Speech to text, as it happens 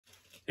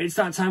It's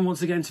that time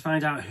once again to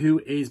find out who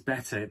is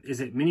better.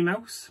 Is it Minnie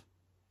Mouse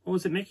or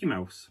is it Mickey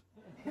Mouse?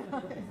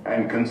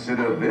 And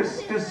consider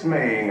this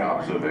dismaying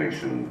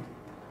observation.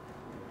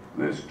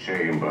 This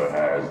chamber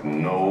has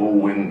no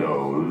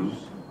windows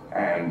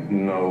and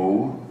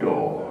no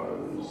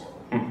doors,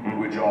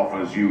 which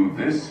offers you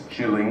this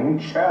chilling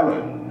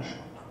challenge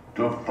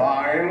to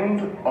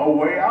find a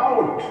way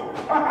out.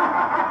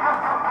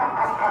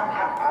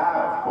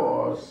 Of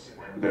course,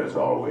 there's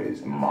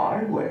always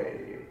my way.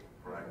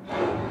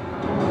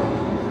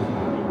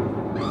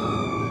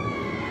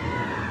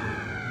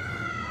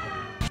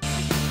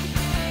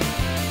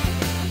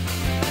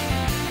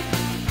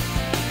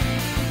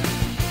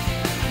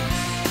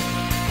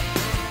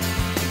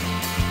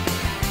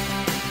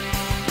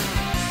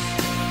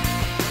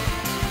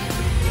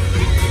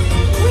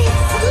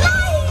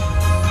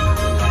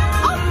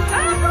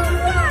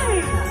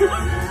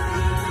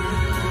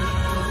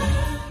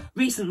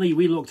 Recently,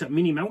 we looked at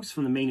Minnie Mouse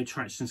from the Main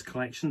Attractions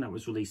collection that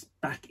was released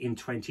back in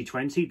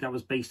 2020. That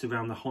was based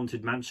around the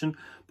Haunted Mansion.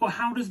 But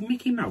how does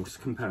Mickey Mouse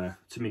compare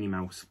to Minnie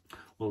Mouse?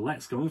 Well,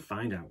 let's go and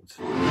find out.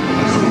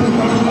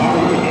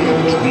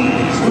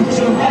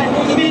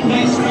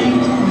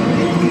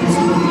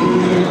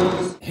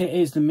 Here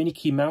is the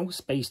Mickey Mouse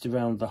based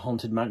around the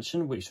Haunted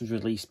Mansion, which was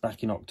released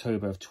back in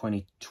October of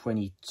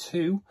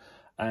 2022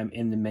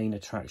 in the Main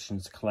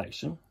Attractions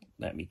collection.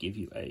 Let me give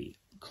you a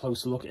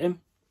closer look at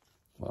him.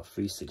 Well,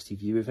 360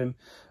 view of him.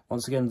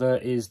 Once again, there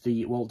is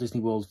the Walt Disney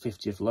World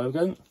 50th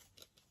logo.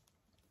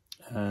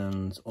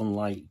 And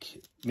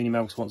unlike Minnie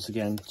Mouse, once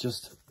again,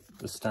 just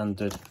the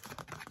standard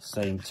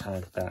same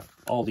tag that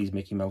all these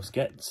Mickey Mouse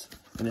gets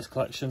in this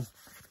collection.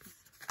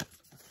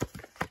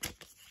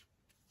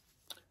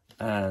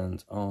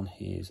 And on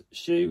his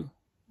shoe,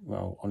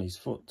 well, on his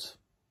foot,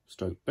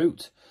 stroke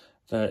boot,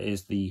 there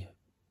is the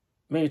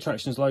Main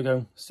Attractions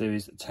logo,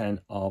 series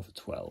 10 of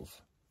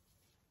 12.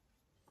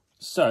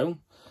 So,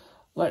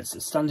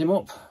 let's stand him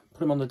up,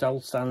 put him on the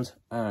dowel stand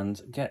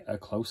and get a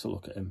closer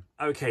look at him.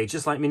 Okay,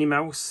 just like Minnie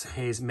Mouse,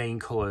 his main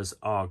colours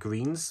are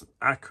greens,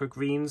 aqua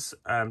greens,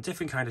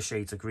 different kind of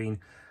shades of green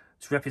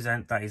to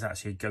represent that he's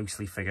actually a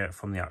ghostly figure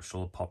from the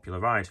actual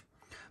popular ride.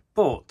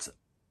 But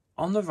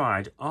on the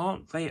ride,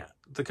 aren't they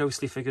the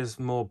ghostly figures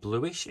more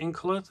bluish in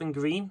colour than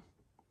green?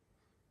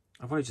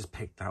 I've only just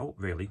picked that up,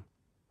 really.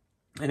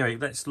 Anyway,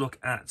 let's look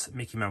at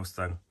Mickey Mouse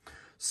then.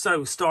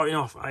 So, starting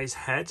off at his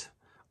head,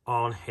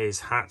 on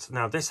his hat.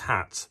 Now this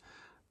hat,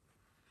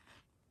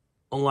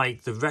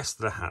 unlike the rest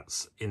of the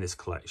hats in this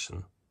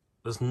collection,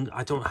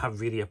 I don't have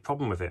really a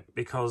problem with it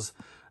because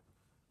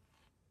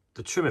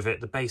the trim of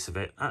it, the base of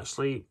it,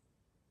 actually,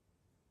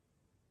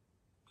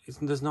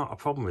 there's not a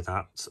problem with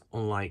that,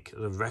 unlike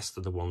the rest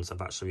of the ones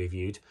I've actually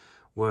reviewed,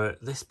 where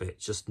this bit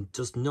just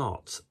does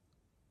not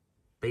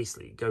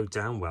basically go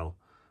down well,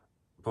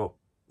 but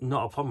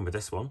not a problem with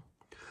this one.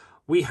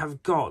 We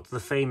have got the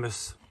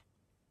famous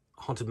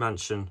Haunted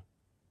Mansion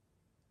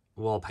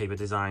wallpaper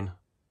design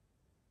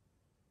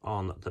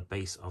on the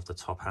base of the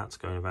top hat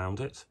going around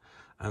it,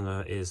 and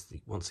there is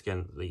once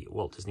again the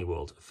Walt Disney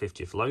World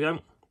 50th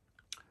logo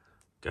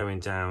going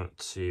down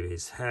to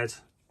his head,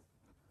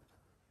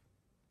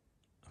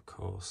 of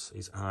course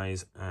his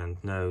eyes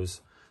and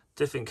nose,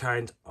 different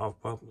kind of,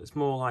 well, it's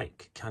more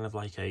like kind of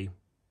like a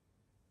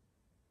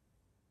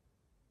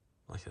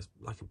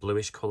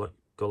bluish colour.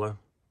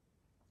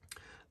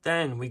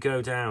 Then we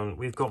go down,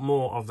 we've got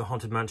more of the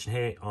Haunted Mansion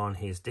here on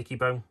his dicky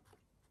bow.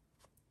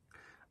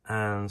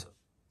 And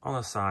on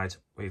the side,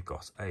 we've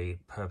got a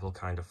purple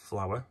kind of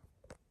flower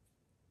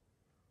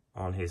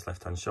on his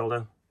left-hand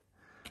shoulder.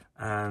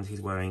 And he's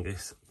wearing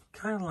this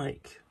kind of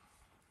like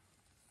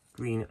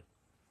green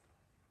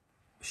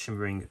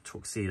shimmering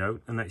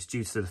tuxedo. And that's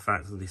due to the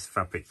fact of this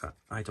fabric that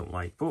I don't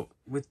like. But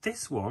with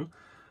this one,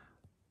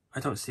 I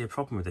don't see a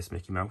problem with this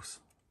Mickey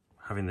Mouse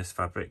having this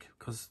fabric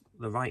because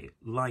the right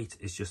light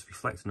is just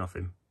reflecting off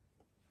him.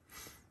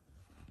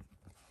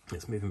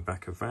 Let's move him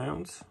back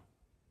around.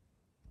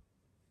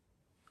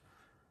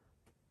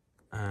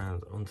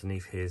 And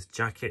underneath his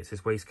jacket,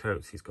 his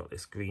waistcoat, he's got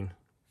this green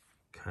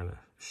kind of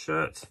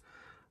shirt.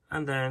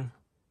 And then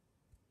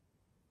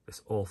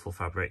this awful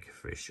fabric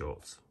for his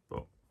shorts.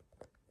 But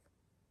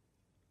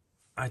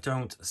I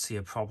don't see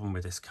a problem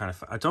with this kind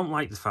of... I don't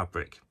like the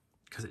fabric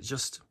because it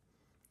just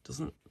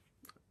doesn't...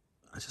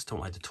 I just don't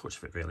like the touch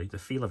of it, really, the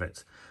feel of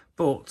it.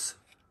 But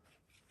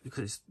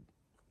because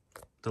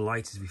the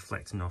light is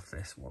reflecting off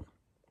this one,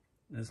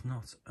 there's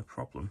not a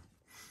problem.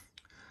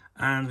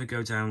 And we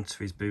go down to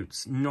his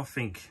boots.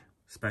 Nothing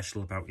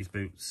special about his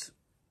boots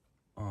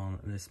on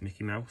this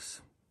Mickey Mouse.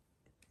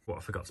 What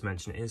I forgot to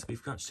mention is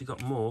we've actually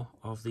got more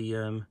of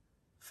the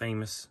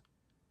famous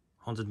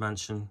Haunted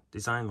Mansion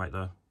design right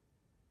there.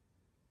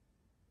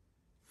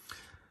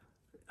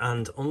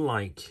 And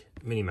unlike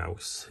Minnie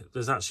Mouse,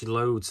 there's actually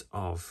loads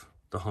of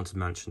the Haunted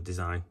Mansion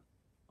design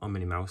on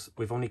Minnie Mouse.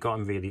 We've only got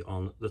him really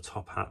on the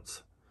top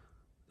hat,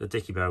 the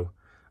dicky bow,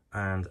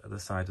 and the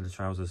side of the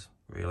trousers,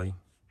 really.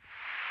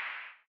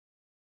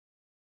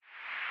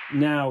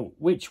 Now,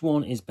 which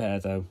one is better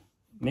though?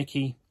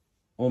 Mickey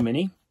or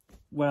Minnie?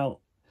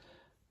 Well,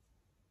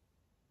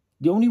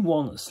 The only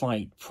one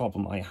slight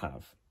problem I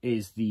have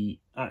is the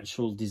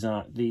actual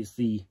design. There's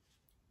the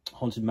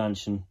Haunted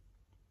Mansion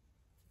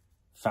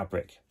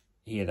fabric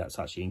here that's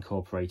actually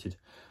incorporated.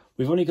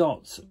 We've only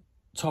got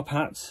top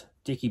hat,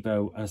 dicky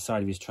bow and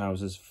side of his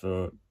trousers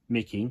for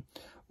Mickey,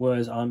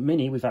 whereas on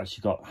Minnie we've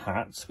actually got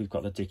hats, we've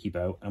got the dicky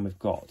bow, and we've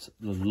got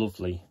the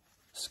lovely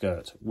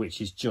skirt,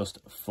 which is just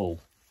full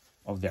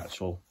of the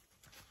actual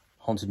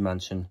Haunted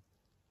Mansion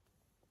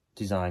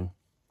design.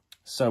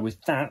 So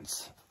with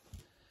that,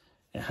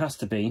 it has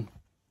to be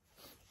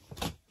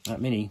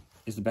that Minnie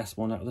is the best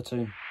one out of the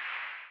two.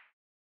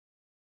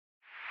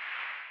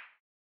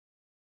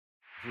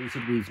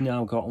 We've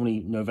now got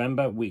only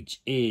November,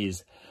 which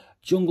is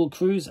Jungle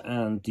Cruise,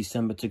 and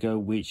December to go,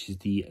 which is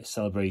the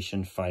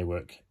Celebration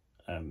Firework,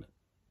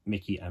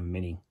 Mickey and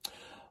Minnie.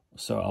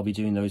 So I'll be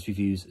doing those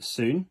reviews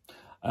soon.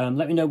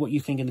 Let me know what you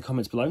think in the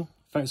comments below.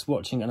 Thanks for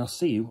watching, and I'll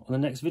see you on the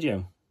next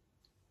video.